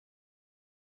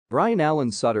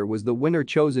Allen Sutter was the winner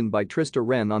chosen by Trista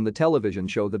Rehn on the television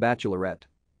show The Bachelorette.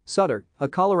 Sutter, a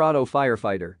Colorado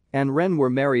firefighter, and Rehn were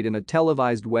married in a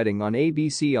televised wedding on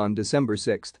ABC on December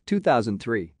 6,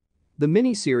 2003. The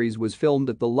miniseries was filmed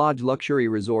at the Lodge Luxury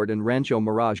Resort in Rancho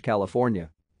Mirage,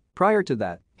 California. Prior to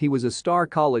that, he was a star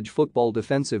college football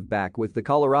defensive back with the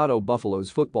Colorado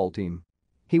Buffaloes football team.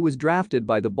 He was drafted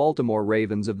by the Baltimore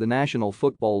Ravens of the National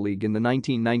Football League in the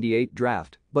 1998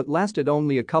 draft, but lasted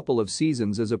only a couple of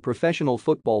seasons as a professional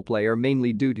football player,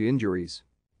 mainly due to injuries.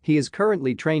 He is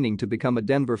currently training to become a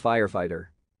Denver firefighter.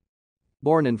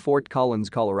 Born in Fort Collins,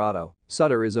 Colorado,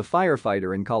 Sutter is a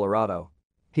firefighter in Colorado.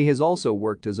 He has also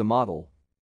worked as a model.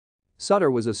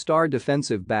 Sutter was a star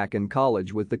defensive back in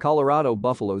college with the Colorado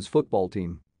Buffaloes football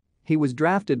team. He was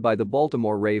drafted by the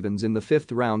Baltimore Ravens in the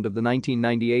 5th round of the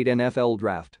 1998 NFL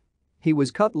draft. He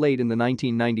was cut late in the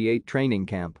 1998 training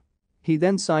camp. He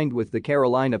then signed with the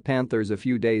Carolina Panthers a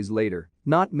few days later,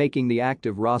 not making the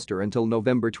active roster until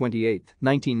November 28,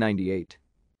 1998.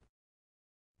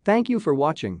 Thank you for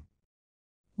watching.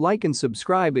 Like and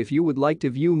subscribe if you would like to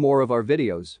view more of our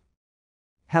videos.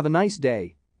 Have a nice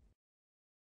day.